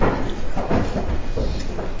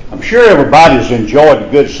sure everybody's enjoyed the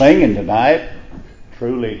good singing tonight.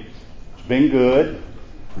 Truly, it's been good.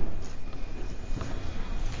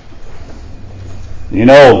 You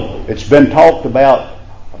know, it's been talked about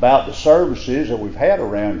the services that we've had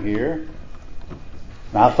around here.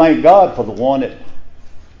 And I thank God for the one that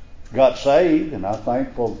got saved, and I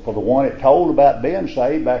thank for the one that told about being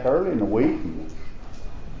saved back early in the week, and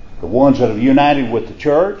the ones that have united with the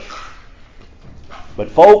church. But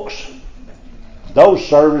folks, those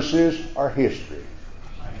services are history.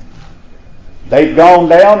 They've gone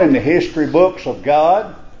down in the history books of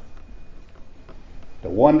God to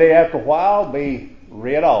one day after a while be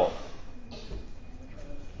read off.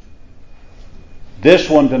 This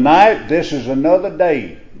one tonight, this is another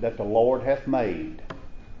day that the Lord hath made.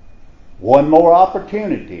 One more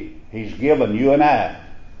opportunity He's given you and I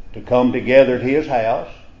to come together at His house.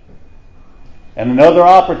 And another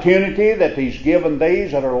opportunity that He's given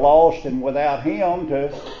these that are lost and without Him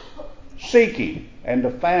to seek Him and to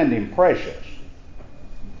find Him precious.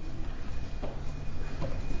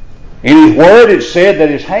 In His Word it said that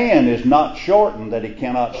His hand is not shortened that He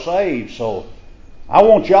cannot save. So I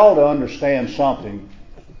want y'all to understand something.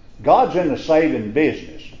 God's in the saving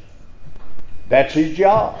business. That's His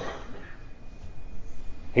job.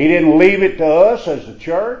 He didn't leave it to us as a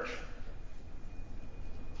church.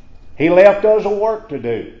 He left us a work to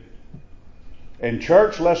do. And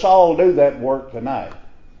church, let's all do that work tonight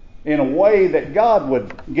in a way that God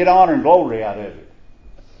would get honor and glory out of it.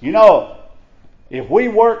 You know, if we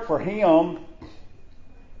work for Him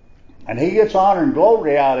and He gets honor and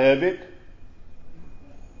glory out of it,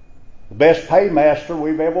 the best paymaster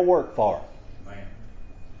we've ever worked for.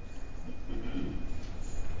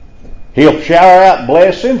 He'll shower out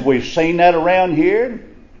blessings. We've seen that around here.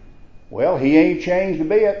 Well, He ain't changed a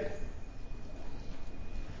bit.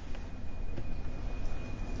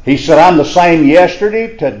 He said, I'm the same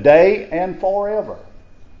yesterday, today, and forever.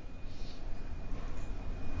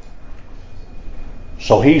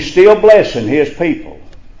 So He's still blessing His people.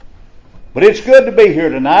 But it's good to be here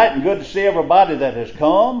tonight and good to see everybody that has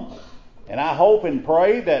come. And I hope and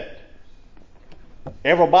pray that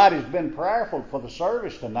everybody's been prayerful for the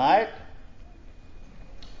service tonight.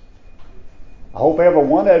 I hope every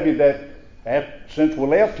one of you that, since we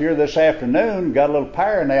left here this afternoon, got a little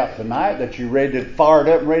power nap tonight, that you're ready to fire it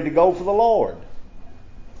up and ready to go for the Lord.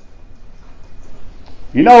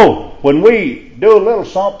 You know, when we do a little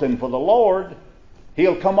something for the Lord,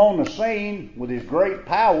 He'll come on the scene with His great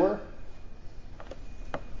power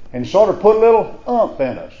and sort of put a little umph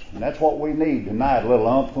in us. And that's what we need tonight, a little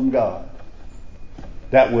umph from God.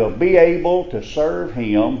 That will be able to serve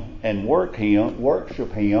Him and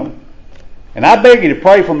worship Him. And I beg you to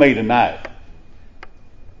pray for me tonight.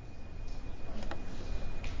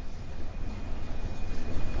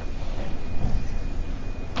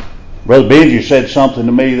 Brother Benji said something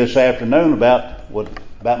to me this afternoon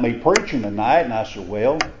about me preaching tonight, and I said,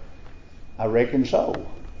 well, I reckon so.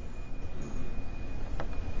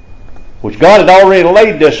 Which God had already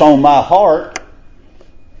laid this on my heart.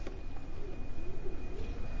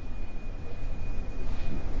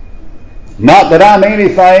 Not that I'm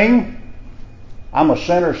anything. I'm a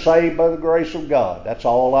sinner saved by the grace of God. That's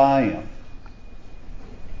all I am.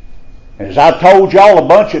 And as I've told y'all a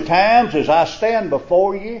bunch of times, as I stand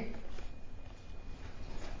before you,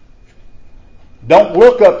 don't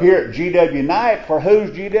look up here at G.W. Knight for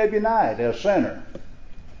who's G.W. Knight, a sinner.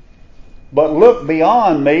 But look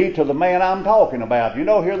beyond me to the man I'm talking about. You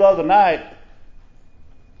know, here the other night,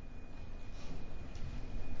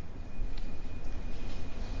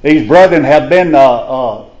 these brethren have been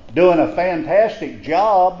doing a fantastic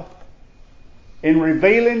job in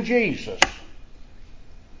revealing Jesus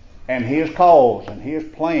and His cause and His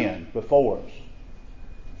plan before us.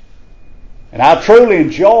 And I truly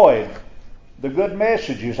enjoyed the good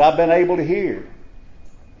messages I've been able to hear.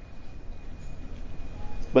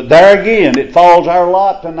 But there again, it falls our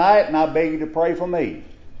lot tonight, and I beg you to pray for me.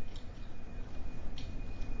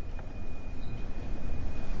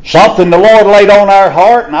 Something the Lord laid on our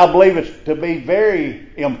heart, and I believe it's to be very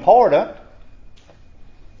important.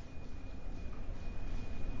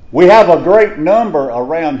 We have a great number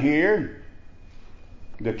around here,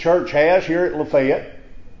 the church has here at Lafayette,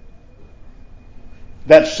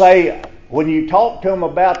 that say, when you talk to them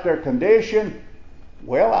about their condition,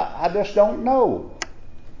 well, I just don't know.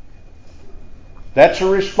 That's a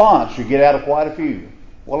response you get out of quite a few.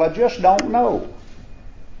 Well, I just don't know.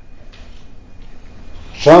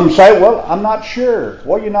 Some say, well, I'm not sure.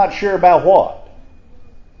 Well, you're not sure about what?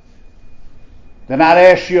 Then I'd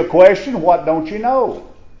ask you a question, what don't you know?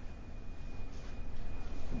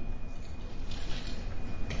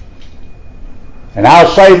 And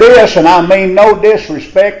I'll say this, and I mean no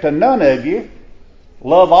disrespect to none of you.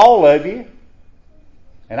 Love all of you.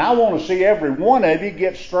 And I want to see every one of you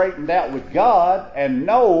get straightened out with God and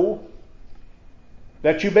know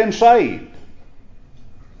that you've been saved.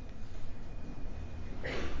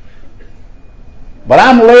 But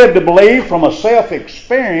I'm led to believe from a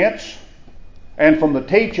self-experience and from the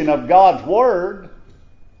teaching of God's Word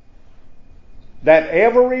that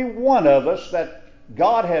every one of us that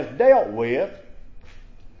God has dealt with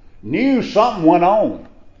knew something went on.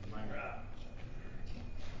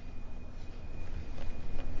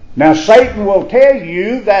 Now Satan will tell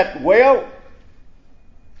you that, well,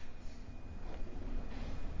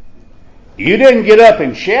 you didn't get up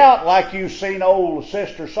and shout like you seen old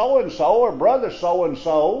sister so-and-so or brother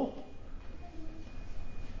so-and-so.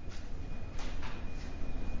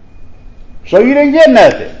 So you didn't get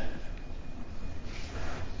nothing.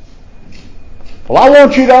 Well, I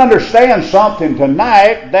want you to understand something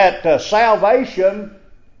tonight, that salvation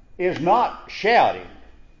is not shouting.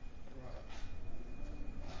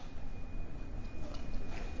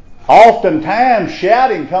 Oftentimes,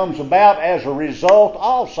 shouting comes about as a result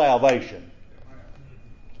of salvation.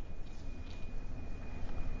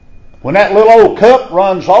 When that little old cup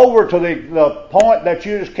runs over to the point that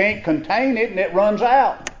you just can't contain it and it runs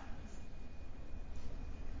out.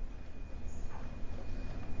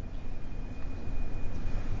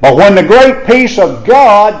 But when the great peace of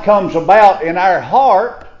God comes about in our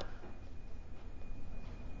heart,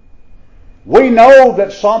 we know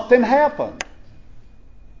that something happened.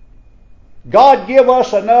 God give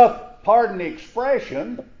us enough, pardon the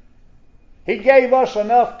expression, He gave us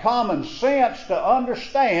enough common sense to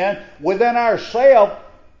understand within ourselves,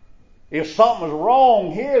 if something was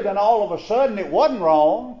wrong here, then all of a sudden it wasn't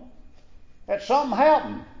wrong, that something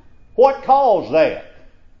happened. What caused that?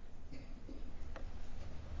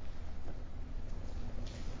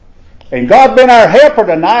 And God been our helper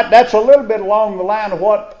tonight. That's a little bit along the line of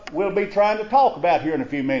what we'll be trying to talk about here in a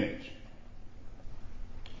few minutes.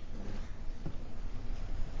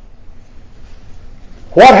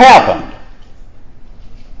 What happened?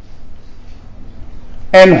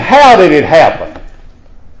 And how did it happen?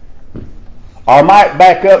 Or I might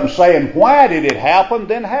back up and say, and why did it happen?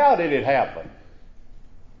 Then how did it happen?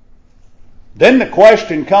 Then the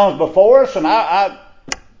question comes before us, and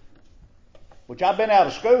which I've been out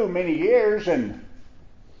of school many years,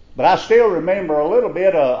 but I still remember a little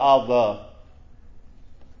bit of the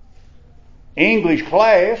English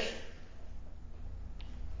class.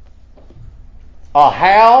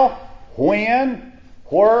 How, when,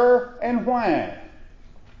 where, and why.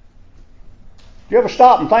 Do you ever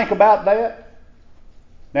stop and think about that?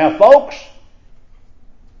 Now, folks,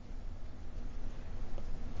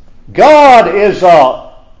 God is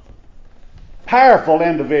a powerful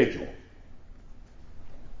individual.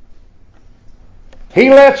 He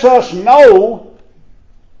lets us know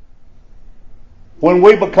when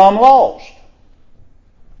we become lost.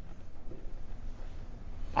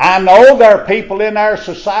 I know there are people in our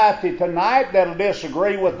society tonight that'll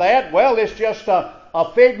disagree with that. Well, it's just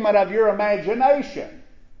a figment of your imagination.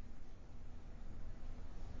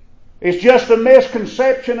 It's just a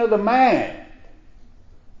misconception of the mind.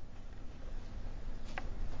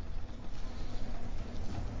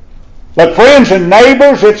 But friends and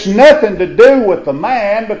neighbors, it's nothing to do with the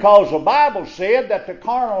man, because the Bible said that the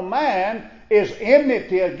carnal man is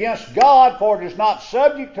enmity against God, for it is not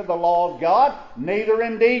subject to the law of God, neither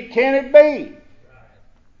indeed can it be.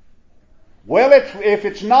 Well, if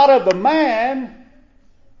it's not of the man,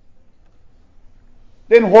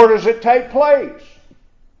 then where does it take place?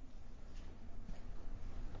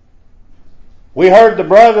 We heard the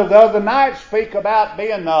brother the other night speak about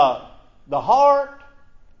being the heart.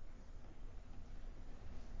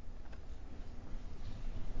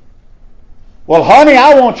 Well, honey,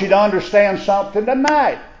 I want you to understand something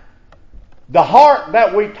tonight. The heart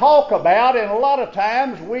that we talk about, and a lot of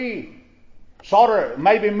times we sort of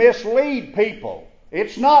maybe mislead people.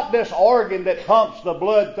 It's not this organ that pumps the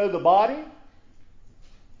blood through the body,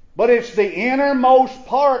 but it's the innermost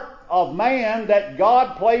part of man that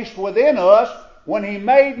God placed within us when He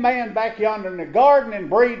made man back yonder in the garden and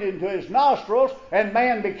breathed into his nostrils, and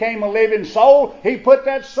man became a living soul. He put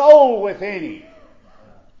that soul within him.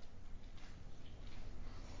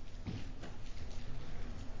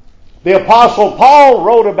 The Apostle Paul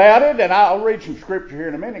wrote about it, and I'll read some scripture here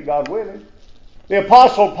in a minute, God willing. The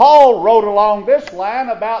Apostle Paul wrote along this line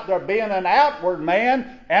about there being an outward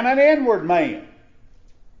man and an inward man.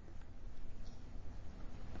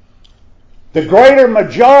 The greater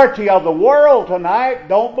majority of the world tonight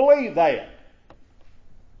don't believe that.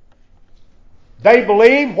 They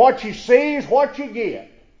believe what you see is what you get.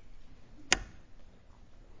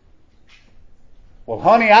 Well,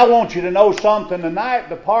 honey, I want you to know something tonight.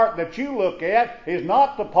 The part that you look at is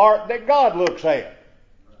not the part that God looks at.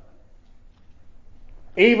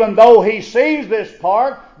 Even though He sees this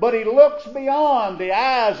part, but He looks beyond the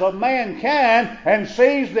eyes of mankind and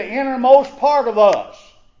sees the innermost part of us.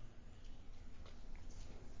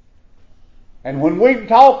 And when we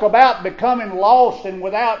talk about becoming lost and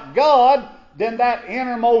without God, then that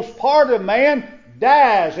innermost part of man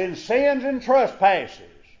dies in sins and trespasses.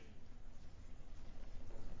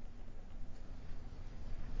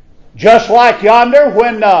 Just like yonder,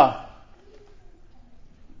 when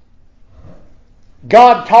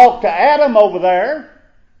God talked to Adam over there,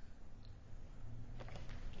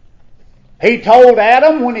 He told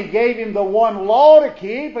Adam when He gave him the one law to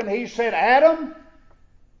keep, and He said, Adam,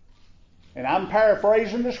 and I'm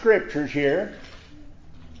paraphrasing the scriptures here,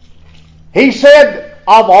 He said,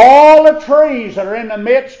 of all the trees that are in the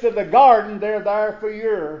midst of the garden, they're there for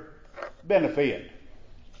your benefit.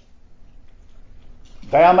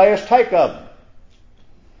 Thou mayest take of them.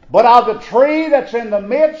 But of the tree that's in the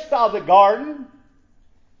midst of the garden,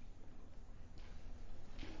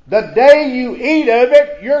 the day you eat of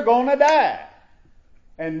it, you're going to die.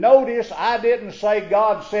 And notice, I didn't say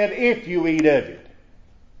God said if you eat of it.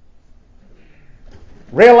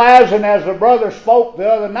 Realizing, as the brother spoke the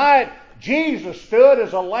other night, Jesus stood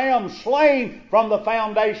as a lamb slain from the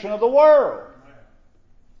foundation of the world.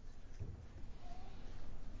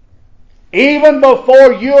 Even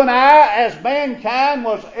before you and I, as mankind,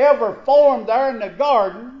 was ever formed there in the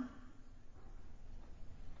garden,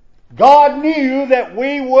 God knew that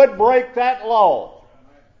we would break that law.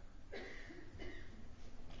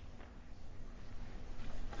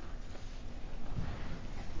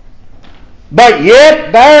 But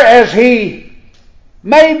yet, there as He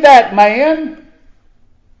made that man,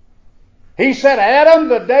 He said, Adam,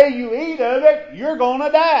 the day you eat of it, you're going to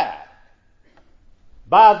die.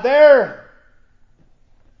 By their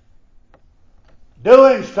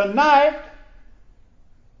doings tonight,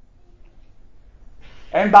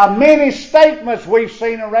 and by many statements we've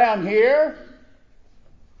seen around here,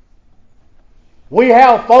 we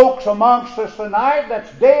have folks amongst us tonight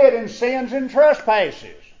that's dead in sins and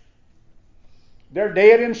trespasses. They're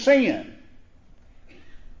dead in sin.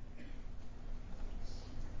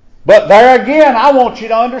 But there again, I want you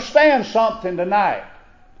to understand something tonight.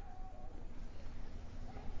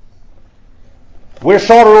 We're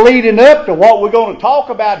sort of leading up to what we're going to talk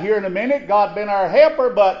about here in a minute. God been our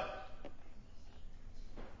helper, but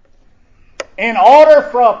in order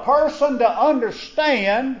for a person to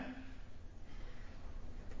understand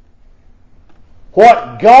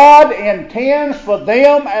what God intends for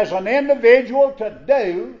them as an individual to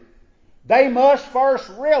do, they must first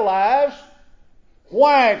realize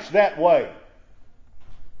why it's that way.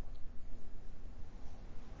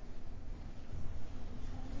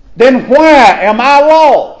 Then why am I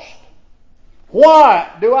lost?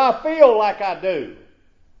 Why do I feel like I do?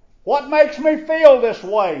 What makes me feel this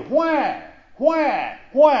way? Why?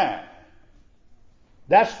 Why?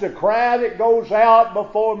 That's the cry that goes out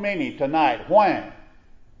before many tonight. Why?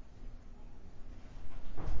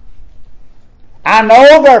 I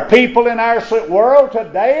know there are people in our world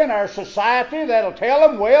today, in our society, that'll tell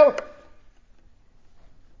them, well,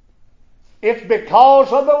 it's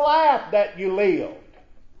because of the life that you lived.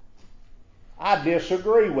 I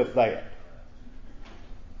disagree with that.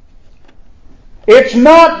 It's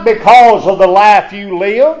not because of the life you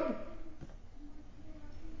lived,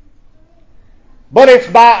 but it's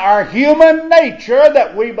by our human nature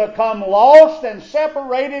that we become lost and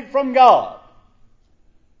separated from God.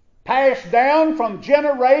 Passed down from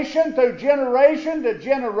generation to generation to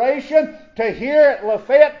generation to here at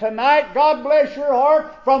Lafayette tonight, God bless your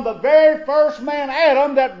heart, from the very first man,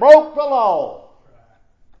 Adam, that broke the law.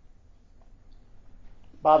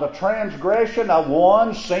 By the transgression of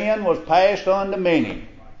one, sin was passed on to many.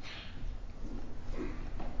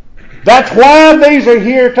 That's why these are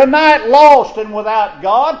here tonight, lost and without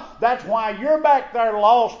God. That's why you're back there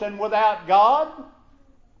lost and without God.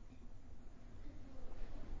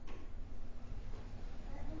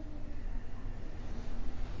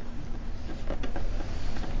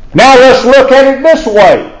 Now let's look at it this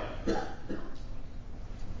way.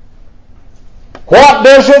 What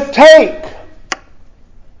does it take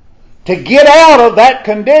to get out of that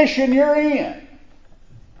condition you're in?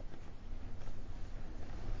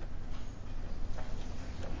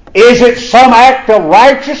 Is it some act of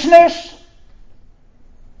righteousness?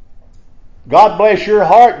 God bless your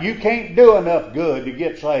heart, you can't do enough good to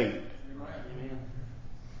get saved.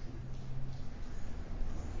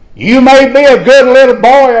 You may be a good little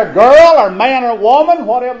boy or girl or man or woman,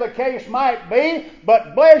 whatever the case might be,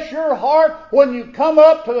 but bless your heart, when you come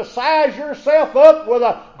up to the size yourself up with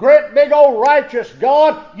a great big old righteous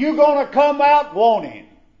God, you're going to come out wanting.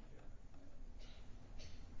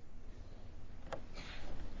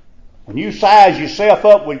 When you size yourself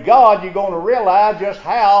up with God, you're going to realize just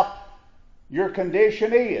how your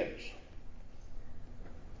condition is.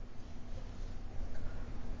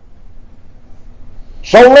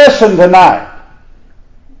 So listen tonight.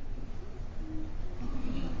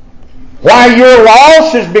 Why you're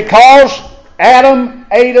lost is because Adam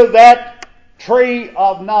ate of that tree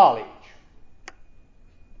of knowledge.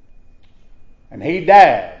 And he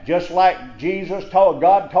died, just like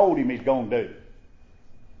God told him he's going to do.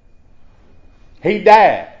 He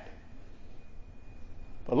died.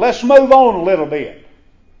 But let's move on a little bit.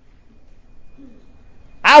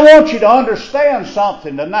 I want you to understand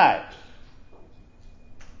something tonight.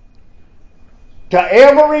 To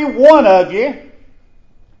every one of you,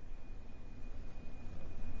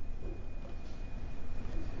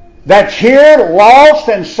 that's here lost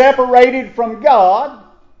and separated from God,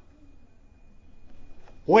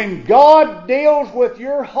 when God deals with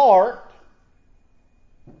your heart,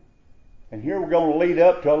 and here we're going to lead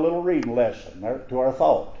up to a little reading lesson, to our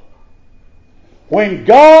thought. When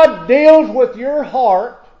God deals with your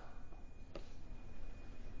heart,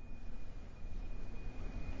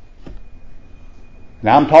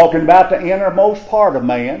 now I'm talking about the innermost part of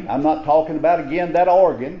man. I'm not talking about, again, that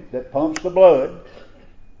organ that pumps the blood.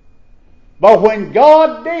 But when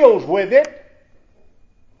God deals with it,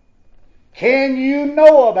 can you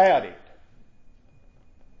know about it?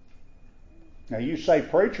 Now you say,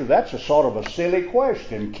 preacher, that's a sort of a silly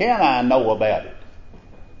question. Can I know about it?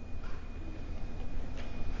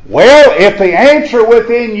 Well, if the answer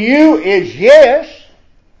within you is yes,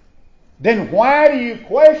 then why do you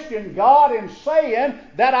question God in saying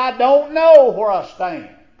that I don't know where I stand?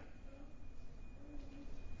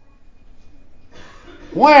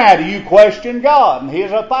 Why do you question God and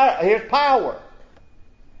His power?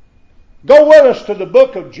 Go with us to the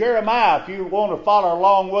book of Jeremiah if you want to follow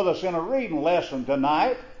along with us in a reading lesson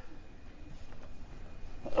tonight.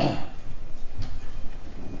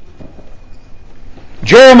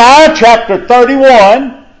 Jeremiah chapter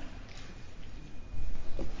 31,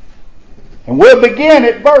 and we'll begin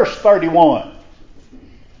at verse 31.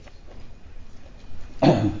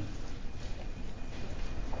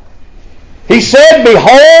 He said,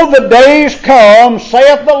 Behold, the days come,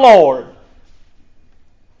 saith the Lord,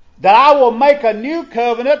 that I will make a new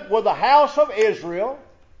covenant with the house of Israel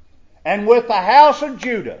and with the house of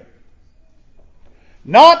Judah,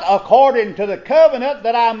 not according to the covenant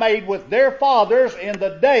that I made with their fathers in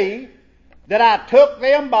the day that I took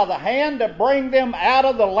them by the hand to bring them out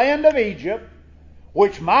of the land of Egypt,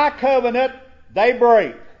 which my covenant they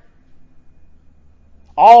break.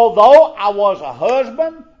 Although I was a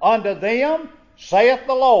husband unto them, saith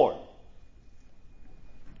the Lord.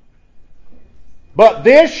 But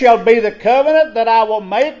this shall be the covenant that I will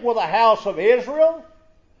make with the house of Israel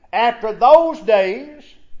after those days,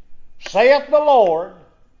 saith the Lord.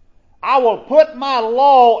 I will put my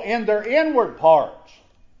law in their inward parts,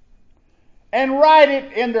 and write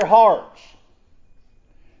it in their hearts,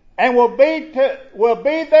 and will be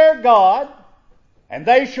their God, and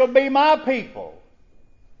they shall be my people.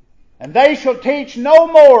 And they shall teach no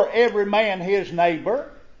more every man his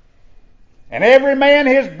neighbor, and every man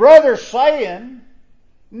his brother, saying,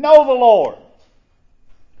 Know the Lord.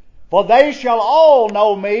 For they shall all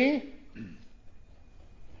know me,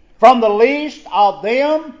 from the least of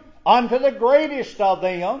them unto the greatest of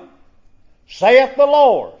them, saith the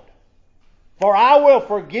Lord. For I will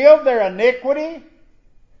forgive their iniquity,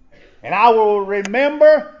 and I will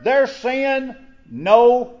remember their sin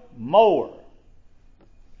no more.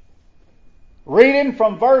 Reading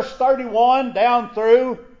from verse 31 down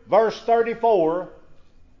through verse 34,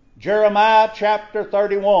 Jeremiah chapter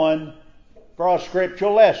 31, for a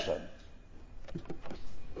scriptural lesson.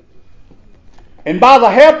 And by the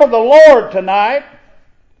help of the Lord tonight,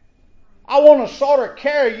 I want to sort of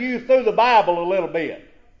carry you through the Bible a little bit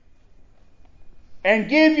and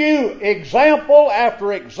give you example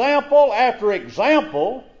after example after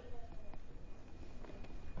example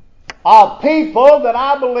of people that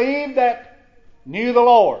I believe that knew the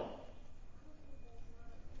Lord.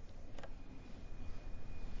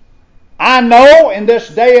 I know in this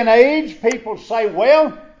day and age people say,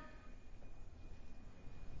 well,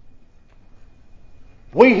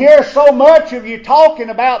 we hear so much of you talking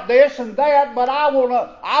about this and that, but I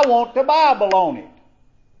want the Bible on it.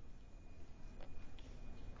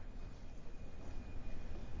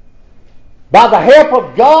 By the help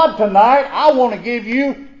of God tonight, I want to give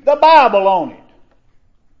you the Bible on it.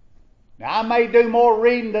 Now, I may do more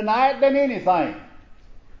reading tonight than anything.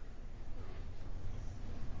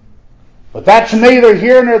 But that's neither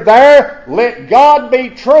here nor there. Let God be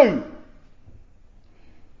true.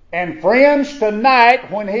 And friends,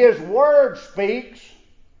 tonight, when His Word speaks,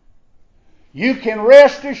 you can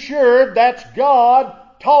rest assured that's God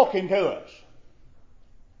talking to us.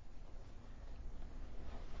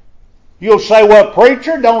 You'll say, well,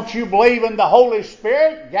 preacher, don't you believe in the Holy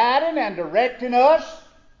Spirit guiding and directing us?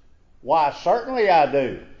 Why, certainly I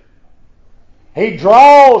do. He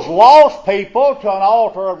draws lost people to an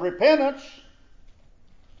altar of repentance.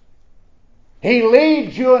 He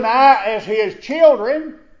leads you and I as His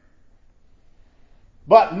children.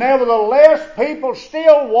 But nevertheless, people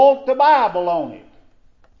still want the Bible on it.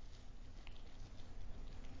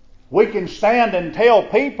 We can stand and tell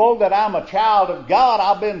people that I'm a child of God,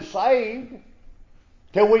 I've been saved,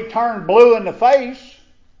 till we turn blue in the face,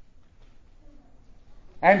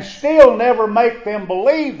 and still never make them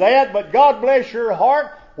believe that. But God bless your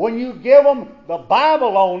heart, when you give them the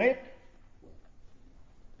Bible on it,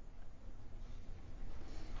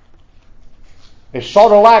 it's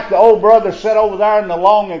sort of like the old brother said over there in the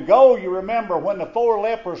long ago. You remember when the 4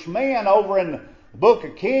 leprous men over in the book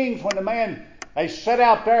of Kings, when the man, they sat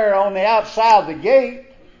out there on the outside of the gate.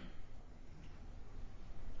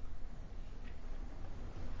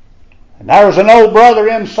 And there was an old brother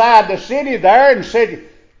inside the city there, and said,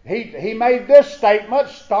 he made this statement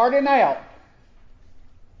starting out.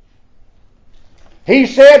 He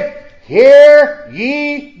said, "Hear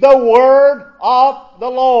ye the word of the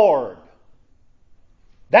Lord."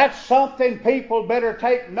 That's something people better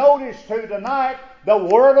take notice to tonight, the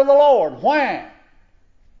word of the Lord. Why?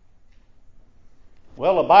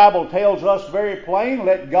 Well, the Bible tells us very plain,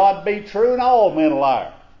 let God be true and all men a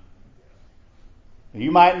liar.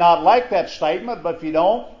 You might not like that statement, but if you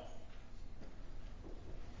don't,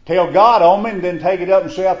 tell God on me and then take it up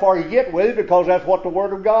and see how far you get with it, because that's what the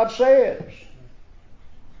Word of God says.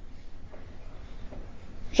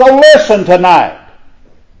 So listen tonight.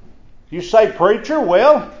 You say, preacher,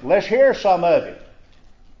 well, let's hear some of it.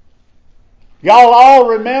 Y'all all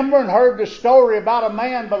remember and heard the story about a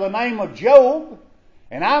man by the name of Job.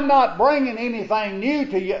 And I'm not bringing anything new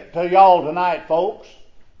to y'all tonight, folks.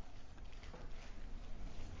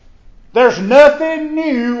 There's nothing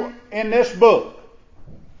new in this book.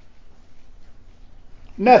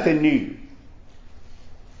 Nothing new.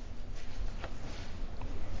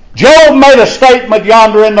 Job made a statement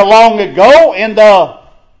yonder in the long ago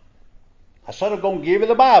I said I'm going to give you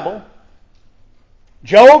the Bible.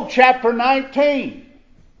 Job chapter 19.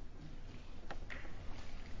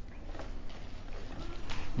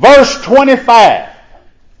 Verse 25.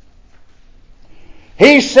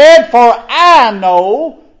 He said, "For I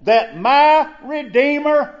know that my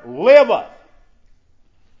Redeemer liveth,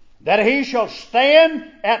 that He shall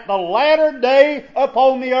stand at the latter day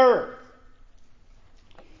upon the earth."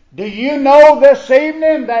 Do you know this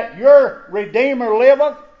evening that your Redeemer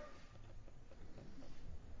liveth?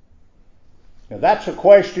 Now that's a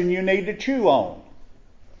question you need to chew on.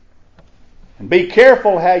 And be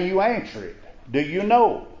careful how you answer it. Do you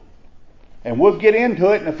know? And we'll get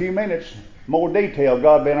into it in a few minutes, more detail,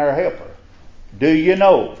 God being our helper. Do you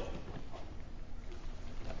know?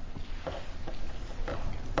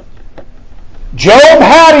 Job,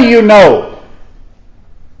 how do you know?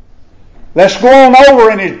 Let's go on over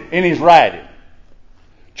in his writing.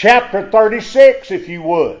 Chapter 36, if you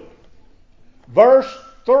would. Verse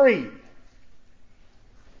 3.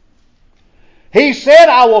 He said,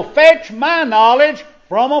 "I will fetch my knowledge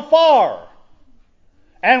from afar,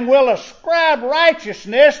 and will ascribe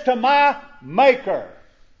righteousness to my Maker."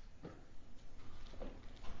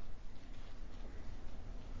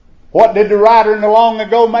 What did the writer in the long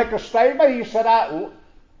ago make a statement? He said,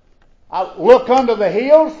 I look unto the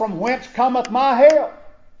hills, from whence cometh my help.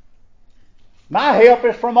 My help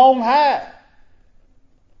is from on high.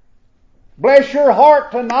 Bless your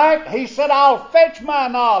heart tonight. He said, I'll fetch my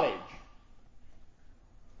knowledge.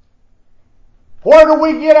 Where do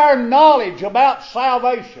we get our knowledge about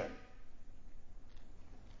salvation?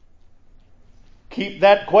 Keep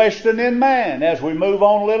that question in mind as we move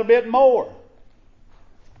on a little bit more.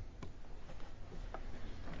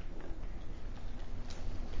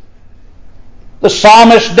 The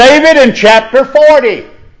psalmist David in chapter 40.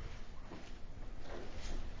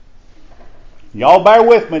 Y'all bear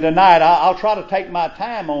with me tonight. I'll try to take my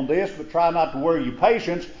time on this, but try not to wear you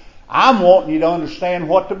patience. I'm wanting you to understand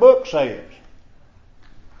what the book says.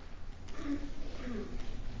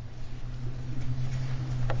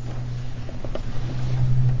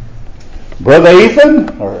 Brother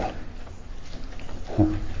Ethan, or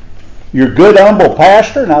your good, humble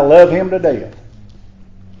pastor, and I love him to death,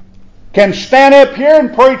 can stand up here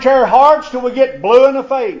and preach our hearts till we get blue in the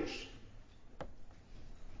face.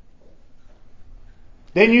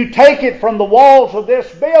 Then you take it from the walls of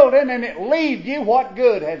this building and it leaves you, what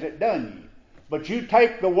good has it done you? But you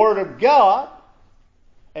take the Word of God,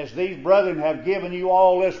 as these brethren have given you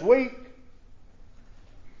all this week.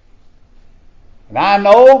 And I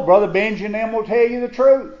know Brother Benjamin will tell you the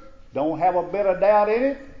truth. Don't have a bit of doubt in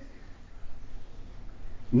it.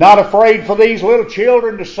 Not afraid for these little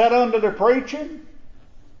children to sit under the preaching,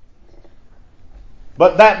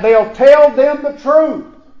 but that they'll tell them the truth.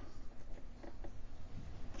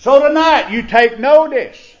 So tonight you take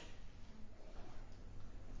notice.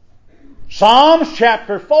 Psalms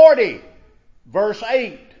chapter 40, verse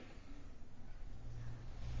 8.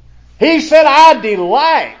 He said, I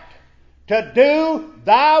delight to do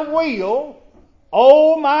thy will,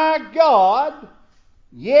 O my God.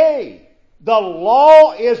 Yea, the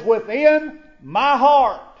law is within my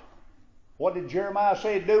heart. What did Jeremiah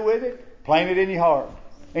say to do with it? Plant it in your heart,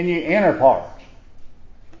 in your inner parts.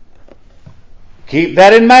 Keep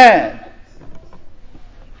that in mind.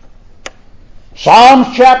 Psalms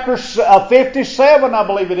chapter 57, I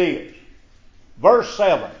believe it is, verse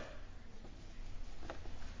 7.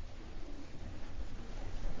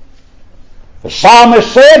 The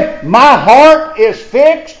psalmist said, my heart is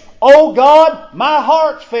fixed, O God, my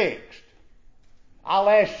heart's fixed. I'll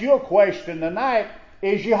ask you a question tonight.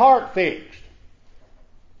 Is your heart fixed?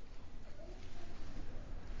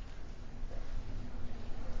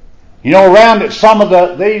 You know, around at some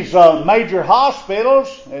of these major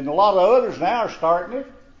hospitals, and a lot of others now are starting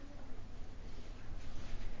it,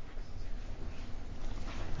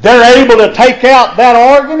 they're able to take out that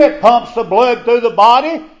organ that pumps the blood through the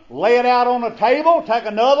body, lay it out on a table, take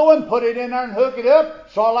another one, put it in there and hook it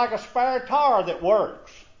up, sort of like a spare tire that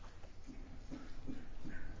works.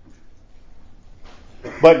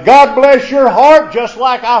 But God bless your heart, just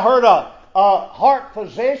like I heard a heart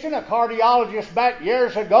physician, a cardiologist back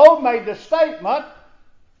years ago made the statement,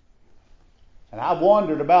 and I've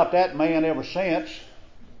wondered about that man ever since.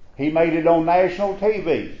 He made it on national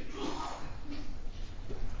TV.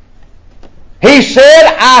 He said,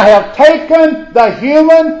 I have taken the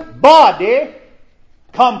human body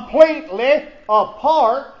completely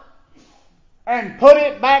apart and put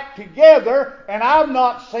it back together, and I've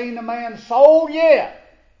not seen a man's soul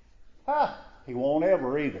yet. He won't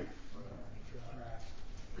ever either.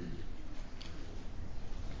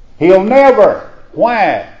 He'll never.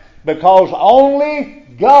 Why? Because only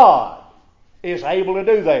God is able to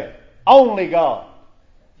do that. Only God.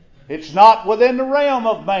 It's not within the realm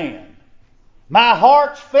of man. My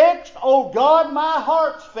heart's fixed. Oh God, my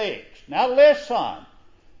heart's fixed. Now listen.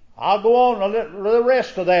 I'll go on the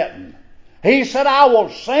rest of that one. He said, I will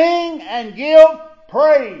sing and give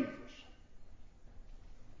praise.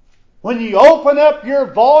 When you open up your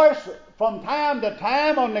voice from time to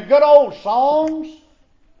time on the good old songs,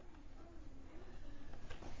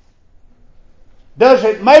 does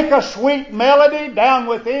it make a sweet melody down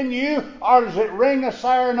within you, or does it ring a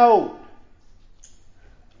sour note?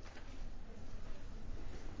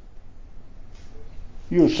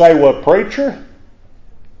 You say, well, preacher,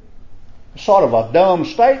 it's sort of a dumb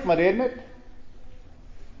statement, isn't it?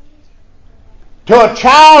 To a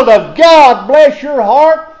child of God, bless your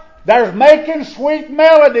heart, there's making sweet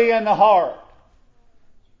melody in the heart.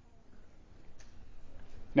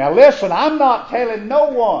 Now listen, I'm not telling no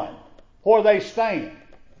one where they stand.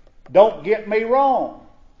 Don't get me wrong.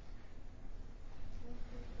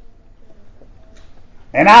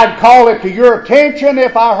 And I'd call it to your attention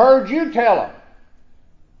if I heard you tell them.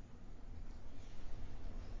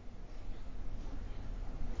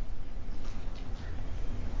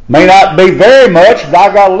 May not be very much, but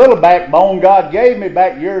I got a little backbone God gave me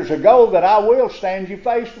back years ago that I will stand you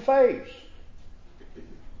face to face.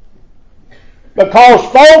 Because,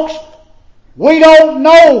 folks, we don't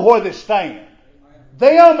know where they stand.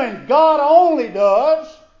 Them and God only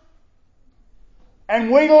does.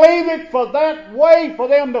 And we leave it for that way for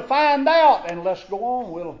them to find out. And let's go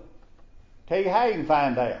on. We'll tell you how you can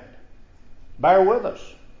find out. Bear with us.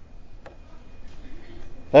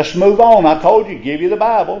 Let's move on. I told you, give you the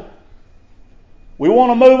Bible. We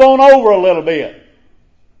want to move on over a little bit.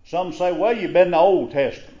 Some say, well, you've been in the Old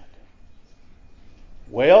Testament.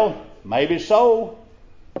 Well, maybe so.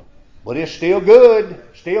 But it's still good,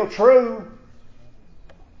 still true.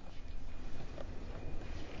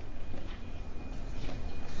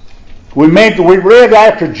 We read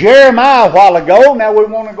after Jeremiah a while ago. Now we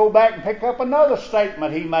want to go back and pick up another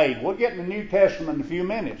statement he made. We'll get in the New Testament in a few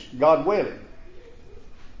minutes, God willing.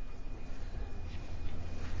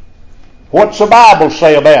 What's the Bible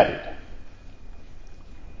say about it?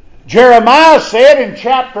 Jeremiah said in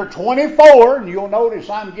chapter 24, and you'll notice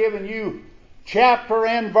I'm giving you chapter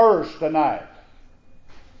and verse tonight.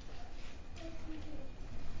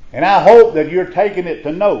 And I hope that you're taking it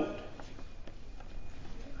to note.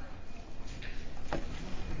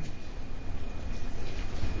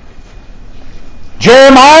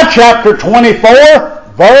 Jeremiah chapter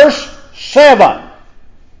 24, verse 7.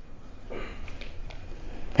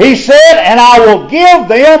 He said, "And I will give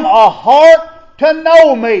them a heart to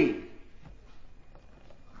know me."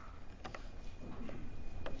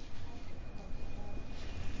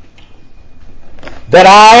 "That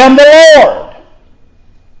I am the Lord.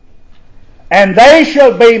 And they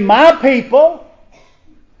shall be my people,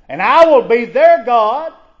 and I will be their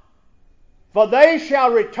God, for they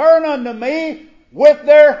shall return unto me with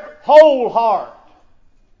their whole heart."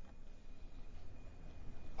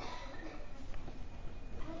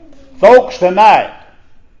 Folks, tonight,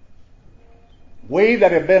 we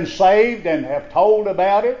that have been saved and have told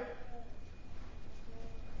about it,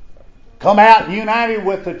 come out and united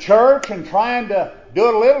with the church and trying to do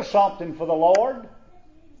a little something for the Lord.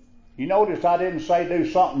 You notice I didn't say do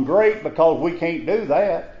something great, because we can't do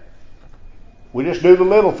that. We just do the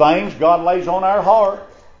little things God lays on our heart.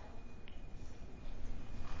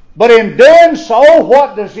 But in doing so,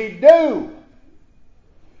 what does He do?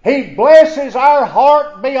 He blesses our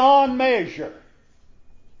heart beyond measure.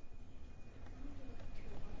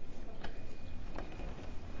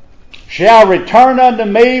 "Shall return unto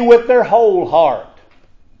me with their whole heart."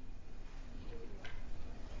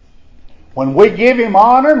 When we give Him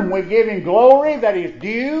honor and we give Him glory that is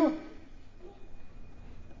due,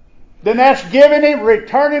 then that's giving Him,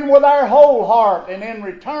 returning with our whole heart. And in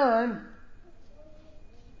return,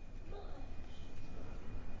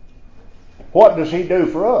 what does He do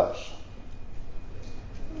for us?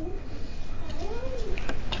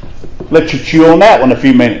 Let you chew on that one a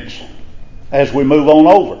few minutes as we move on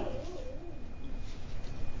over.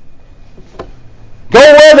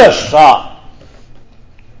 Go with us.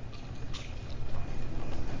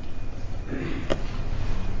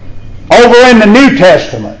 Over in the New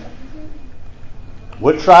Testament,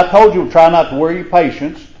 which I told you, try not to wear your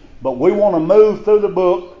patience, but we want to move through the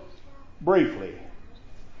book briefly.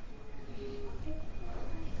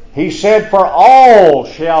 He said, "For all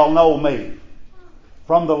shall know me,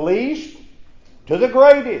 from the least to the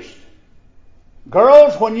greatest."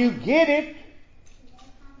 Girls, when you get it,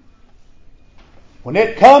 when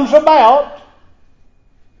it comes about,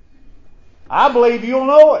 I believe you'll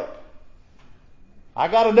know it. I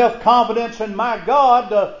got enough confidence in my God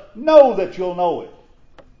to know that you'll know it.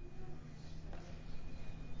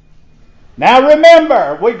 Now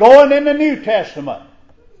remember, we're going in the New Testament.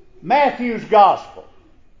 Matthew's Gospel.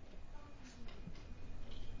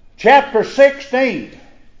 Chapter 16.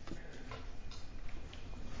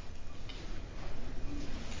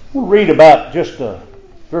 We'll read about just 3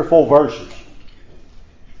 or 4 verses.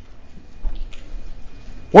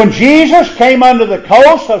 "When Jesus came unto the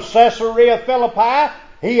coast of Caesarea Philippi,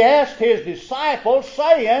 He asked His disciples,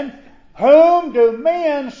 saying, Whom do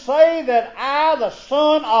men say that I, the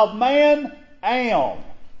Son of Man, am?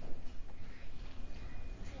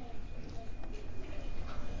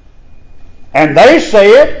 And they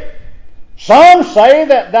said, Some say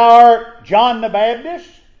that thou art John the Baptist,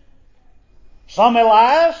 some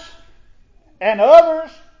Elias, and others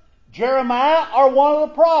Jeremiah or one of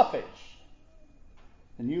the prophets."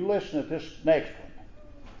 And you listen to this next one.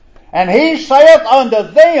 "And He saith unto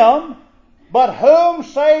them, But whom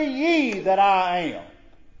say ye that I am?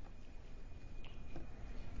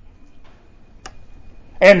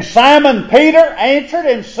 And Simon Peter answered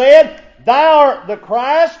and said, Thou art the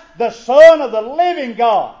Christ, the Son of the living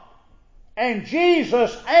God. And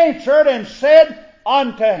Jesus answered and said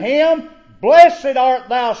unto him, Blessed art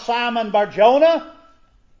thou, Simon Bar-Jonah,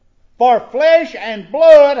 for flesh and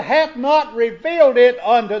blood hath not revealed it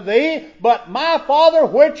unto thee, but my Father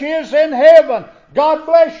which is in heaven." God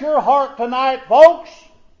bless your heart tonight, folks.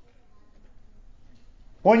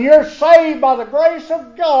 When you're saved by the grace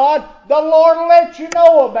of God, the Lord will let you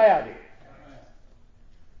know about it.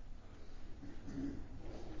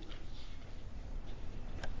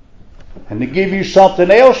 And to give you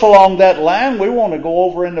something else along that line, we want to go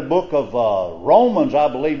over in the book of Romans, I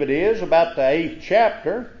believe it is, about the 8th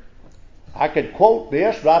chapter. I could quote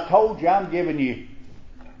this, but I told you I'm giving you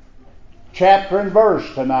chapter and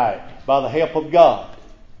verse tonight by the help of God.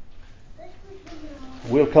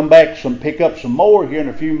 We'll come back pick up some more here in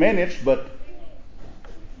a few minutes, but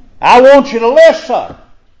I want you to listen.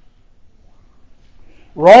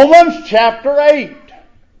 Romans chapter 8.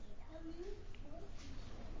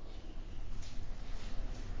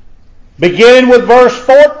 Beginning with verse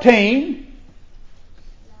 14.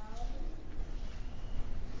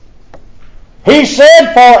 He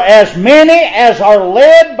said, "For as many as are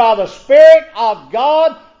led by the Spirit of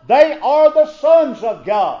God, they are the sons of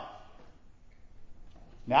God."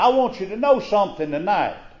 Now I want you to know something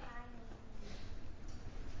tonight.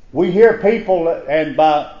 We hear people, and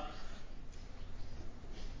by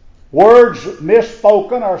words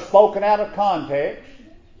misspoken or spoken out of context,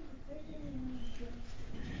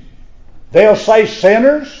 they'll say,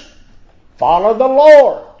 "Sinners, follow the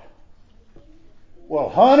Lord." Well,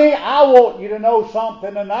 honey, I want you to know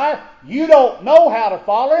something tonight. You don't know how to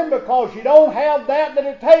follow Him because you don't have that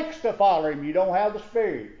it takes to follow Him. You don't have the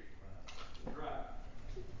Spirit.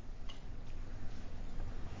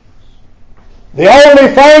 The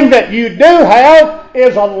only thing that you do have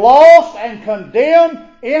is a lost and condemned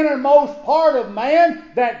innermost part of man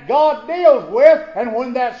that God deals with. And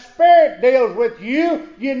when that Spirit deals with you,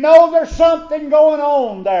 you know there's something going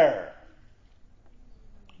on there.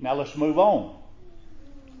 Now let's move on.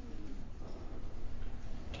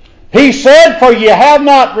 He said, "For you have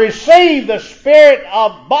not received the spirit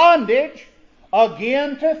of bondage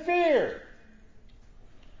again to fear,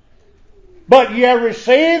 but ye have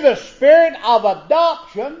received the spirit of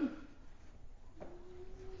adoption."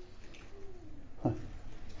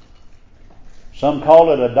 Some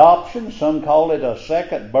call it adoption, some call it a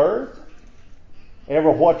second birth, ever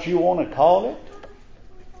what you want to call it.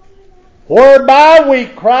 "Whereby we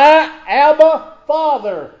cry, Abba,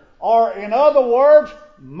 Father," or in other words,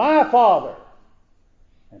 "My Father."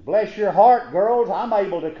 And bless your heart, girls, I'm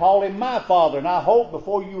able to call Him my Father, and I hope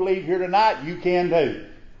before you leave here tonight you can too.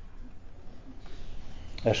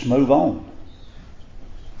 Let's move on.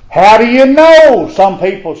 How do you know, some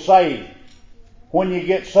people say, when you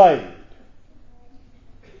get saved?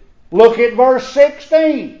 Look at verse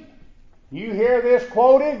 16. You hear this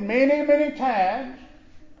quoted many, many times,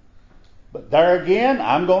 but there again,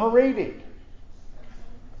 I'm going to read it.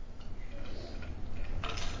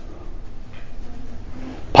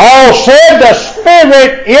 Paul said the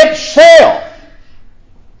Spirit itself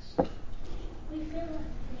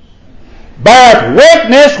beareth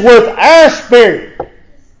witness with our spirit.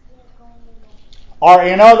 Or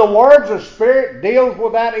in other words, the Spirit deals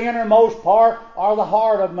with that innermost part or the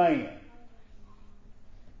heart of man.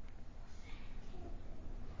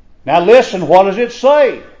 Now listen, what does it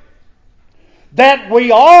say? That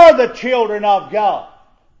we are the children of God.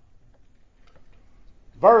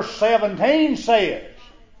 Verse 17 says,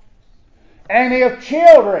 "And if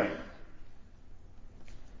children,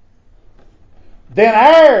 then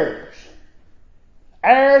heirs,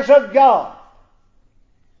 heirs of God."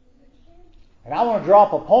 And I want to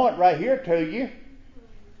drop a point right here to you.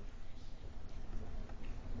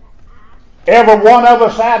 Every one of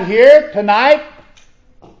us out here tonight,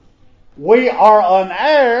 we are an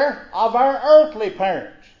heir of our earthly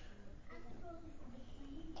parents.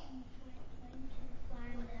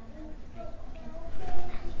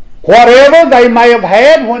 Whatever they may have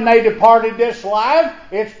had when they departed this life,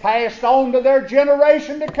 it's passed on to their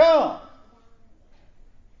generation to come.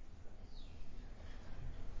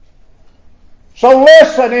 So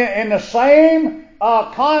listen, in the same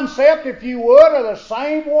concept, if you would, or the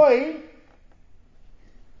same way,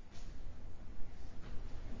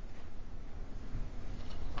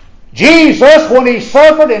 Jesus, when He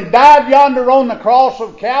suffered and died yonder on the cross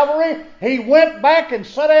of Calvary, He went back and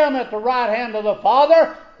sat down at the right hand of the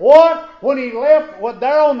Father. What? When He left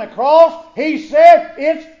there on the cross, He said,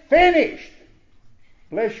 "It's finished."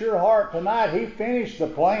 Bless your heart tonight, He finished the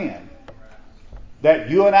plan that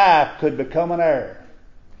you and I could become an heir.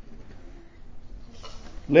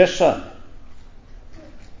 Listen.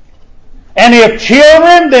 "And if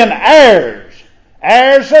children, then heirs,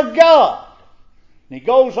 heirs of God." And he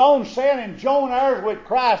goes on saying, "And joint heirs with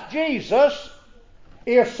Christ Jesus,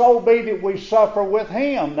 if so be that we suffer with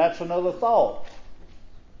Him." That's another thought.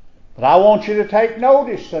 But I want you to take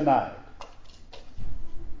notice tonight.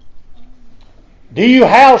 Do you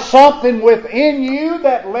have something within you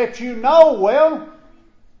that lets you know, well,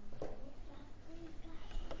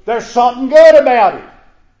 there's something good about it?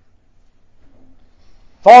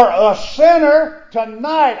 For a sinner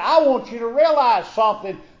tonight, I want you to realize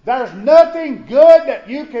something. There's nothing good that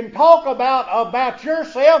you can talk about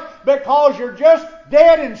yourself, because you're just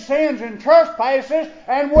dead in sins and trespasses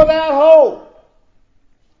and without hope.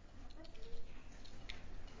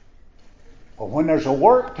 But when there's a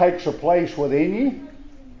work takes a place within you,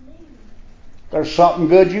 There's something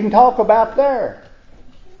good you can talk about there.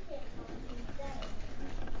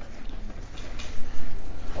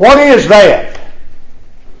 What is that?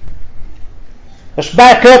 Let's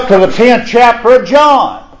back up to the 10th chapter of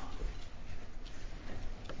John.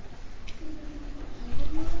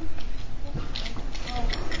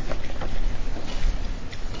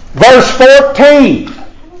 Verse 14.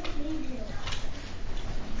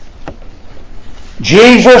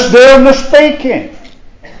 Jesus doing the speaking.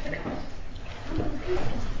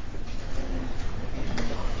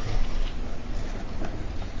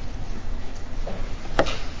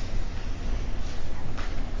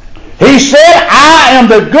 He said, I am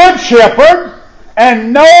the good shepherd,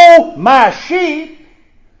 and know my sheep,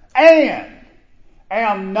 and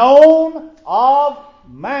am known of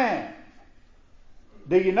man.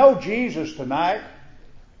 Do you know Jesus tonight?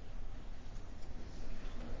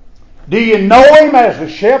 Do you know Him as the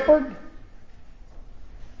shepherd?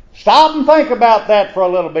 Stop and think about that for a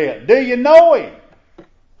little bit. Do you know Him?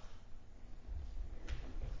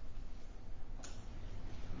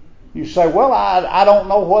 You say, well, I don't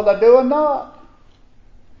know whether I do or not.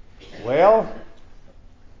 Well,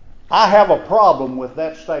 I have a problem with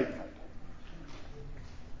that statement.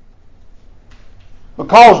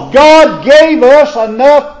 Because God gave us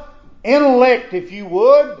enough intellect, if you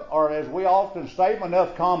would, or as we often state,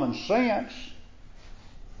 enough common sense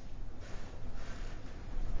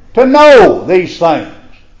to know these things.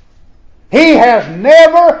 He has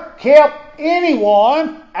never kept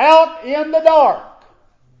anyone out in the dark.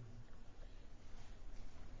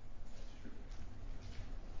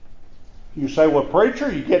 You say, well, preacher,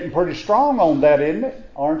 you're getting pretty strong on that, isn't it?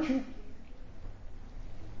 Aren't you?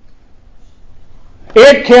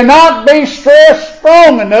 It cannot be stressed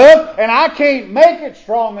strong enough, and I can't make it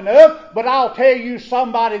strong enough, but I'll tell you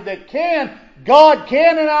somebody that can. God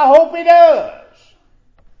can, and I hope He does.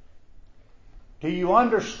 Do you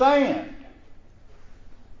understand?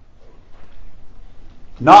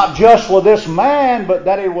 Not just with this man, but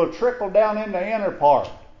that it will trickle down in the inner part.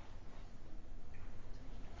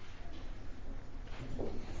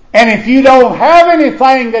 And if you don't have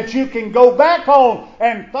anything that you can go back on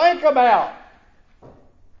and think about,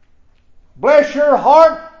 bless your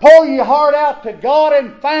heart, pull your heart out to God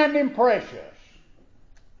and find Him precious.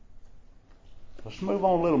 Let's move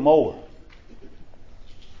on a little more.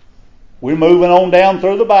 We're moving on down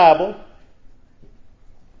through the Bible.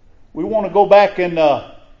 We want to go back in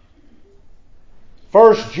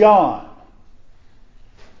 1 John.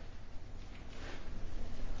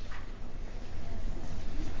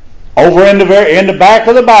 Over in the back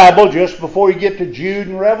of the Bible, just before you get to Jude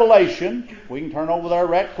and Revelation, we can turn over there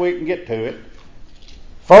right quick and get to it.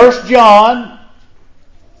 1 John.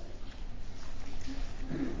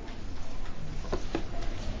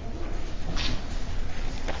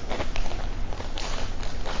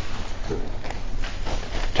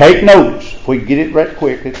 Take notes. If we get it right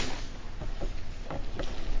quick.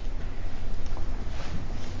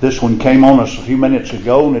 This one came on us a few minutes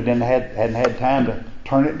ago, and it hadn't had time to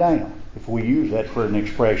turn it down, if we use that for an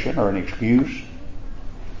expression or an excuse.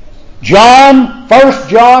 1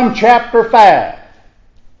 John chapter 5.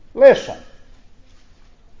 Listen.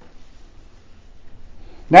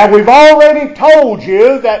 Now we've already told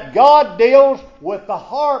you that God deals with the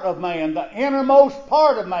heart of man, the innermost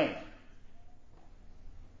part of man.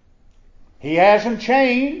 He hasn't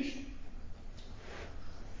changed.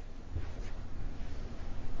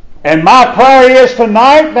 And my prayer is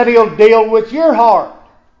tonight that He'll deal with your heart.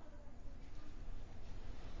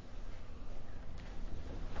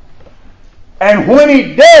 And when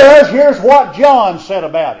He does, here's what John said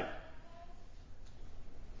about it.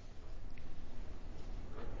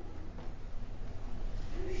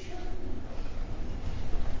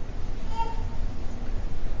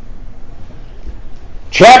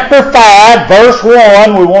 Chapter 5, verse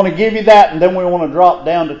 1, we want to give you that, and then we want to drop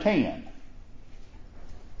down to 10.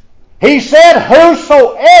 He said,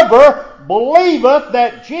 whosoever believeth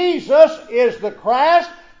that Jesus is the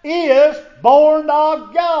Christ is born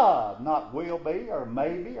of God. Not will be, or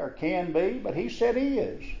maybe, or can be, but He said He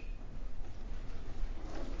is.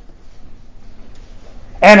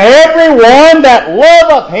 And everyone that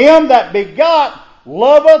loveth Him that begot,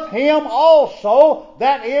 loveth Him also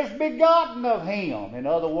that is begotten of Him. In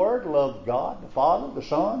other words, love God, the Father, the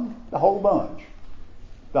Son, the whole bunch.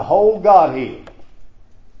 The whole Godhead.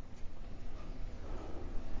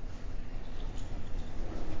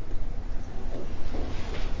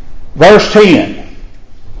 Verse 10.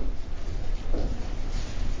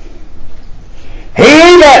 He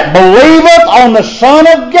that believeth on the Son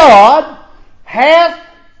of God hath,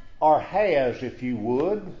 or has, if you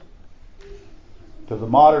would, to the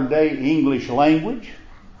modern day English language,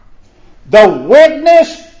 the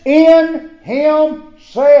witness in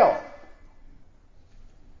himself.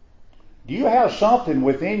 Do you have something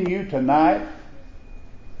within you tonight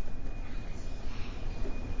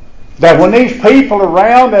that when these people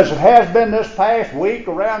around, as it has been this past week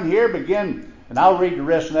around here, begin, and I'll read the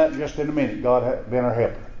rest of that just in a minute, God has been our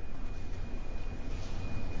helper.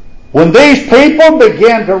 When these people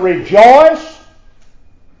begin to rejoice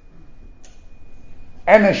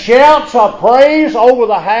and the shouts of praise over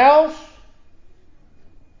the house,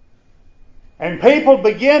 and people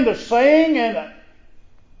begin to sing, and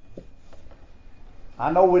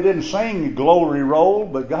I know we didn't sing the glory roll,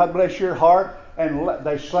 but God bless your heart, and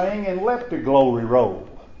they sang and left the glory roll.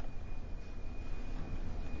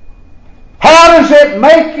 How does it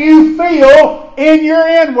make you feel in your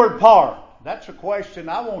inward part? That's a question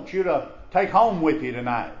I want you to take home with you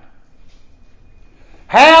tonight.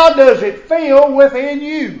 How does it feel within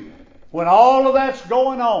you when all of that's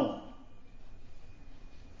going on?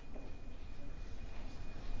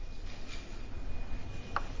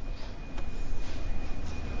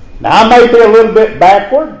 Now, I may be a little bit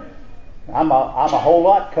backward. I'm a whole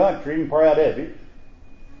lot country and proud of it.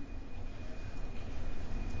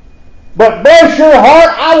 But bless your heart,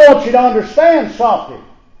 I want you to understand something.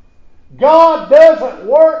 God doesn't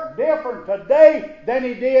work different today than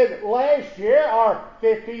He did last year or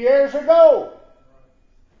 50 years ago.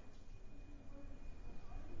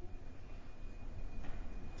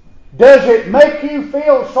 Does it make you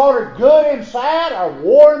feel sort of good inside or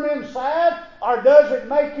warm inside? Or does it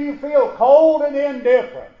make you feel cold and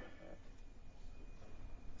indifferent?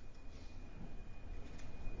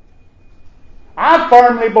 I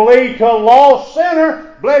firmly believe to a lost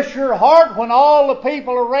sinner, bless your heart, when all the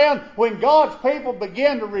people around, when God's people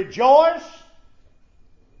begin to rejoice,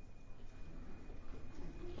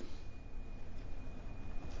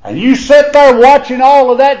 and you sit there watching all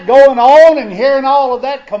of that going on and hearing all of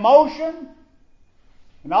that commotion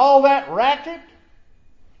and all that racket,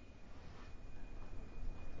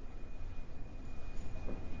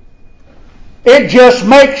 it just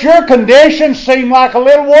makes your condition seem like a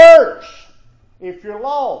little worse if you're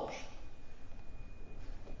lost.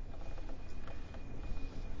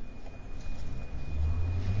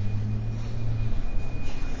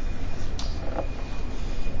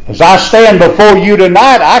 As I stand before you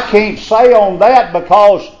tonight, I can't say on that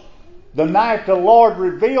because the night the Lord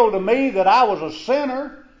revealed to me that I was a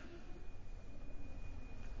sinner,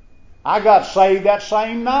 I got saved that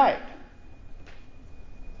same night.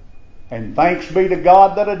 And thanks be to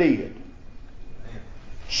God that I did.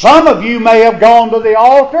 Some of you may have gone to the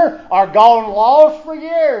altar or gone lost for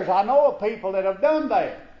years. I know of people that have done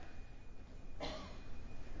that.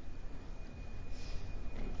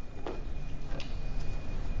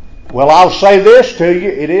 Well, I'll say this to you.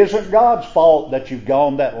 It isn't God's fault that you've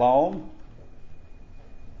gone that long.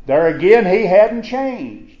 There again, He hadn't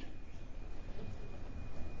changed.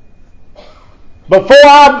 Before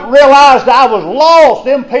I realized I was lost,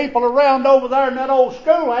 them people around over there in that old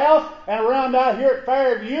schoolhouse and around out here at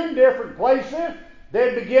Fairview and different places,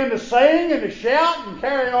 they'd begin to sing and to shout and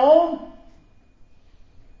carry on.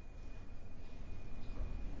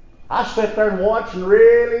 I sat there and watched and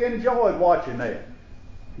really enjoyed watching that.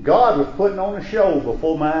 God was putting on a show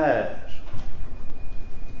before my eyes.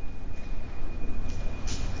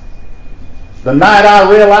 The night I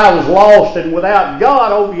realized I was lost and without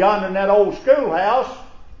God over yonder in that old schoolhouse,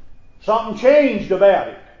 something changed about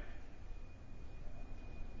it.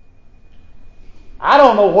 I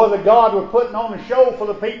don't know whether God was putting on a show for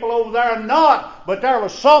the people over there or not, but there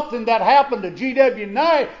was something that happened to G.W.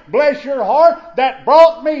 Knight, bless your heart, that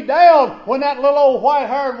brought me down when that little old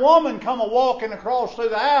white-haired woman come a-walking across through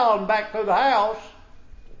the aisle and back through the house.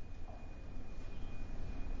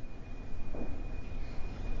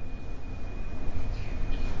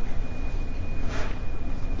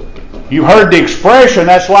 You heard the expression,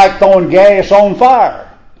 that's like throwing gas on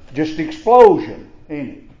fire. Just explosion in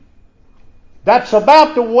it. That's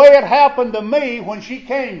about the way it happened to me when she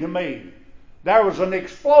came to me. There was an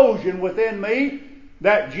explosion within me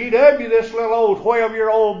that G.W., this little old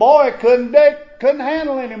 12-year-old boy, couldn't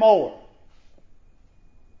handle anymore.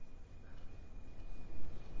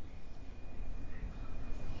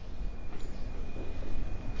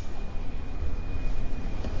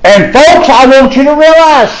 And folks, I want you to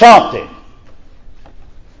realize something.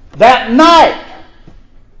 That night,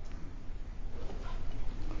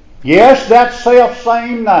 yes, that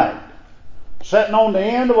self-same night, sitting on the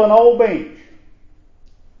end of an old bench,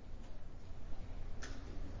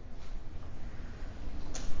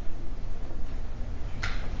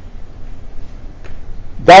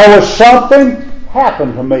 there was something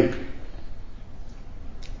happened to me.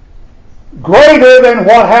 Greater than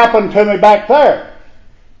what happened to me back there.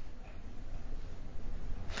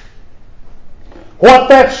 What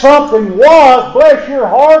that something was, bless your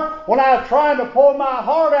heart, when I was trying to pour my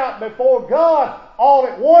heart out before God, all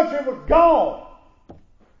at once it was gone.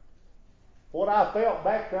 What I felt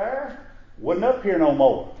back there wasn't up here no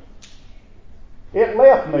more. It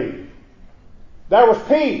left me. There was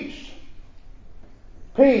peace.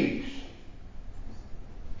 Peace.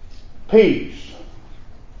 Peace.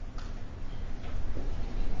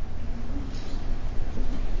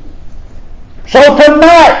 So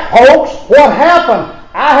tonight, folks, what happened?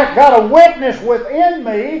 I have got a witness within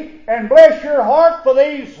me, and bless your heart, for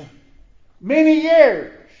these many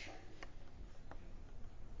years.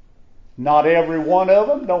 Not every one of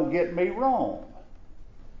them, don't get me wrong.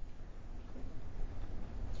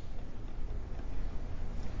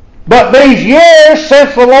 But these years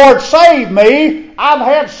since the Lord saved me, I've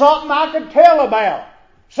had something I could tell about.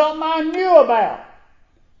 Something I knew about.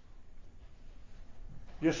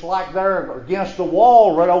 Just like there against the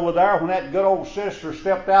wall right over there when that good old sister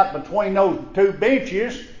stepped out between those two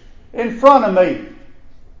benches in front of me.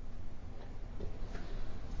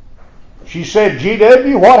 She said,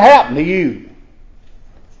 G.W., what happened to you?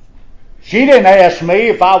 She didn't ask me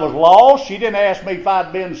if I was lost. She didn't ask me if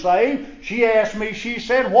I'd been saved. She asked me, she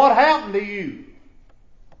said, what happened to you?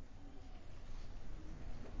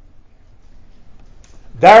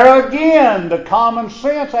 There again, the common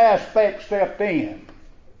sense aspect stepped in.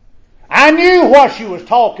 I knew what she was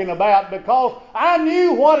talking about because I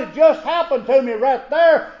knew what had just happened to me right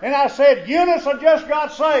there. And I said, Eunice, I just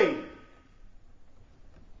got saved.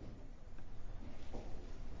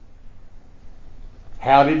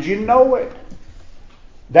 How did you know it?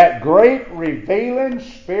 That great revealing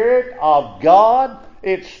Spirit of God,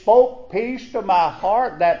 it spoke peace to my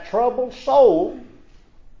heart, that troubled soul.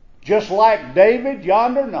 Just like David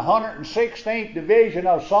yonder in the 116th division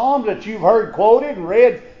of Psalms that you've heard quoted and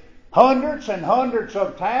read hundreds and hundreds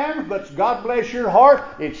of times, but God bless your heart,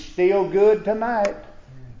 it's still good tonight.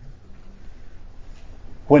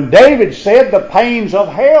 When David said, the pains of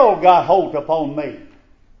hell got hold upon me,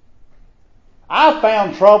 I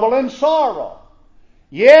found trouble and sorrow.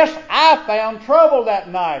 Yes, I found trouble that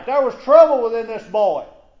night. There was trouble within this boy.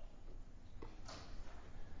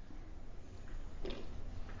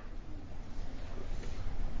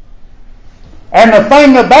 And the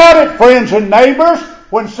thing about it, friends and neighbors,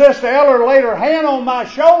 when Sister Eller laid her hand on my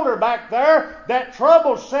shoulder back there, that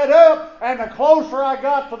trouble set up, and the closer I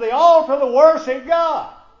got to the altar, the worse it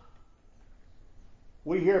got.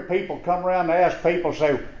 We hear people come around and ask people,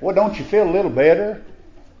 say, well, don't you feel a little better?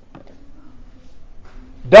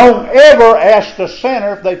 Don't ever ask the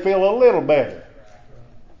sinner if they feel a little better.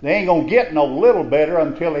 They ain't going to get no little better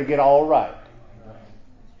until they get all right.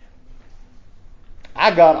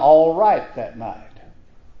 I got all right that night.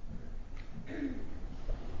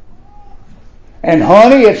 And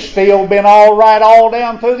honey, it's still been all right all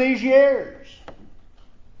down through these years.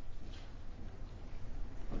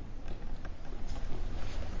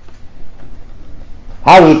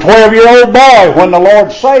 I was a 12-year-old boy when the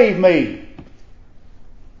Lord saved me.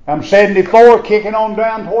 I'm 74, kicking on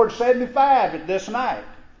down towards 75 at this night.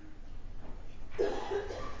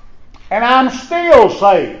 And I'm still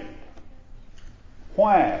saved.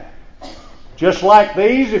 Why? Just like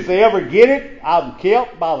these, if they ever get it, I'm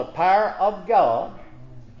kept by the power of God.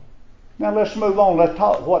 Now let's move on. Let's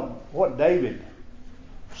talk what David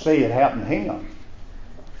said happened to him.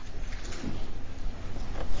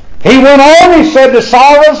 He went on, he said, the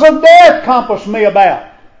sorrows of death compassed me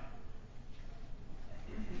about.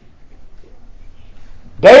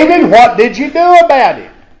 David, what did you do about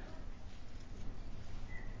it?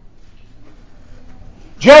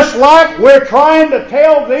 Just like we're trying to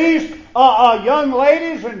tell these young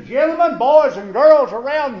ladies and gentlemen, boys and girls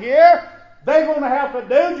around here, they're going to have to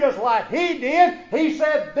do just like he did. He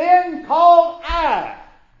said, then called I.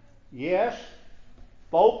 Yes,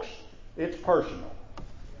 folks, it's personal.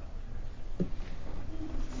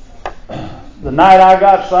 The night I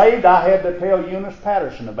got saved, I had to tell Eunice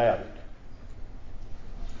Patterson about it.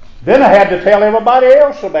 Then I had to tell everybody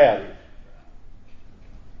else about it.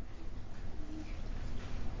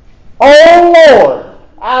 Oh Lord,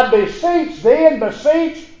 I beseech thee, and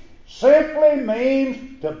beseech simply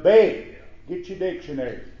means to beg. Get your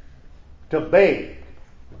dictionary. To beg.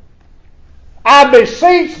 I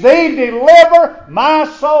beseech thee, deliver my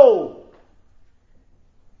soul.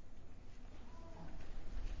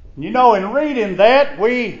 You know, in reading that,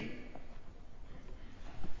 we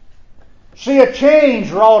see a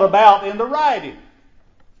change wrought about in the writing.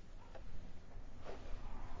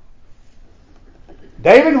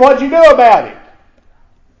 David, what'd you do about it?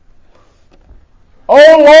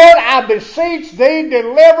 Oh Lord, I beseech thee,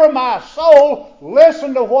 deliver my soul.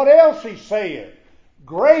 Listen to what else he said.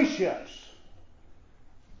 Gracious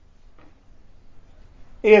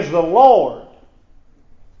is the Lord,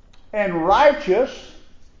 and righteous,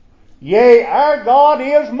 yea, our God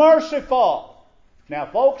is merciful. Now,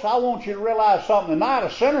 folks, I want you to realize something tonight.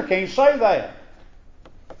 A sinner can't say that,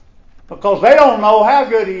 because they don't know how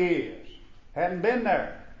good he is. Hadn't been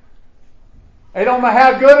there. They don't know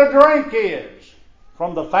how good a drink is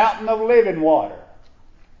from the fountain of living water.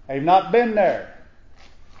 They've not been there.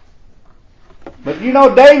 But you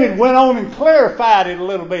know, David went on and clarified it a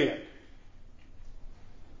little bit.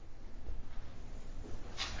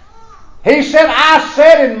 He said, I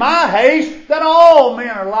said in my haste that all men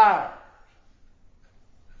are liars.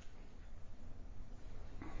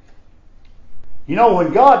 You know,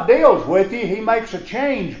 when God deals with you, He makes a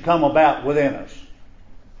change come about within us.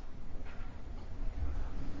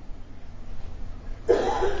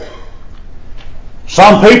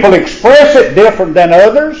 Some people express it different than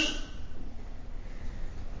others.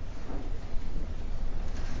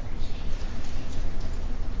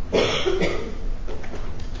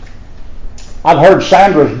 I've heard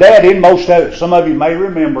Sandra's daddy, some of you may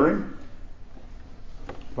remember him,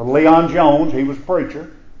 but Leon Jones, he was a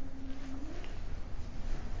preacher.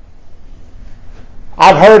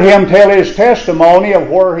 I've heard him tell his testimony of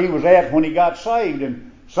where he was at when he got saved.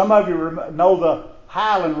 And some of you know the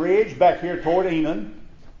Highland Ridge back here toward Enon.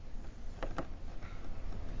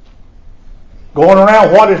 Going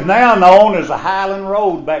around what is now known as the Highland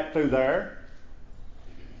Road back through there.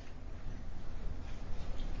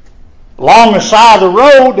 Along the side of the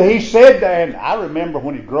road, he said, and I remember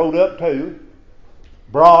when he growed up too,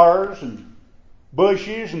 briars and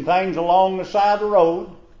bushes and things along the side of the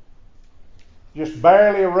road. Just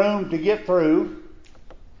barely a room to get through.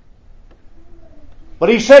 But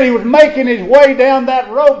he said he was making his way down that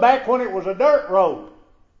road back when it was a dirt road.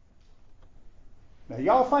 Now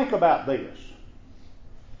y'all think about this.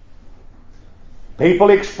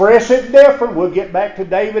 People express it different. We'll get back to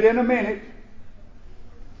David in a minute.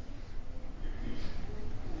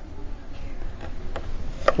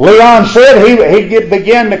 Leon said he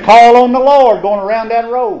began to call on the Lord going around that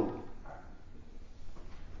road.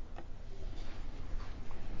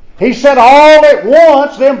 He said all at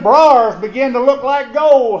once, them briars began to look like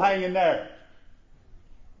gold hanging there.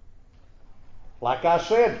 Like I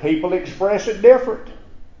said, people express it different.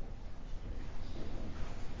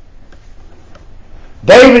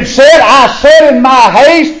 David said, I said in my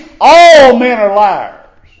haste, all men are liars.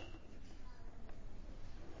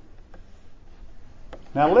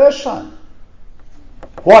 Now listen.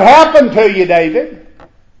 What happened to you, David?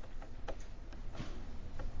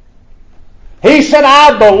 He said,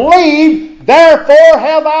 I believe, therefore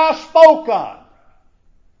have I spoken.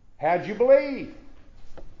 How'd you believe?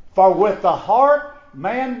 For with the heart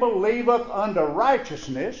man believeth unto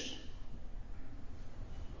righteousness,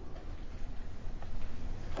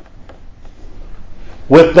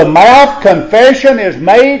 with the mouth confession is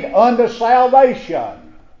made unto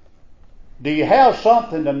salvation. Do you have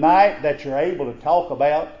something tonight that you're able to talk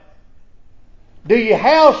about? Do you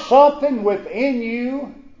have something within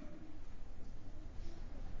you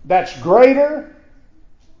that's greater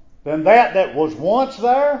than that was once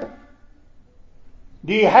there?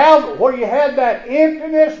 Do you have, where you had that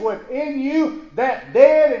emptiness within you, that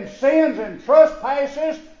dead in sins and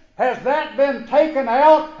trespasses, has that been taken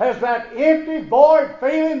out? Has that empty, void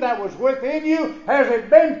feeling that was within you, has it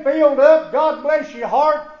been filled up? God bless your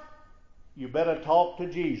heart. You better talk to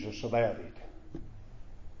Jesus about it.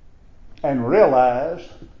 And realize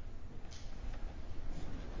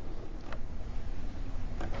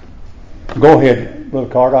go ahead, Brother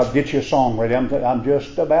Carter. I'll get you a song ready. I'm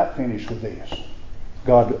just about finished with this.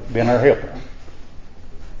 God been our helper.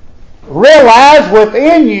 Realize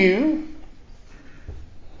within you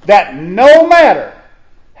that no matter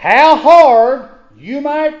how hard you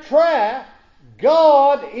might try,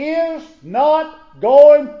 God is not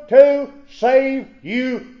going to save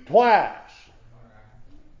you twice.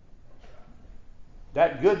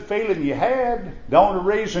 That good feeling you had, the only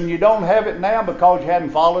reason you don't have it now because you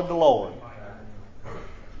hadn't followed the Lord.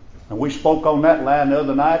 And we spoke on that line the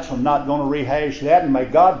other night, so I'm not going to rehash that. And may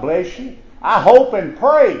God bless you. I hope and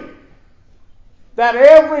pray that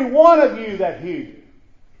every one of you that hear you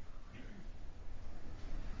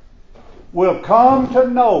will come to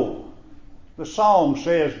know. The song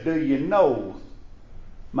says, do you know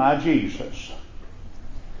my Jesus?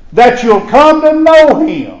 That you'll come to know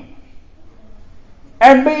Him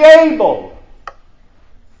and be able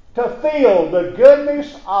to feel the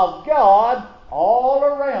goodness of God all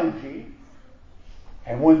around you.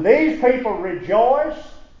 And when these people rejoice,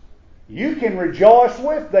 you can rejoice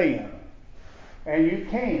with them. And you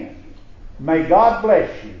can. May God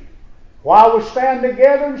bless you. While we stand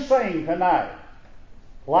together and sing tonight,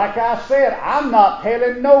 like I said, I'm not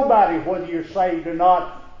telling nobody whether you're saved or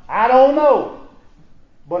not. I don't know.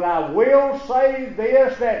 But I will say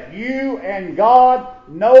this, that you and God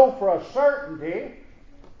know for a certainty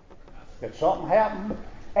that something happened.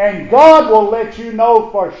 And God will let you know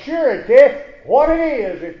for surety what it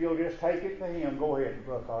is if you'll just take it to Him. Go ahead,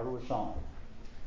 Brother Carter, with song.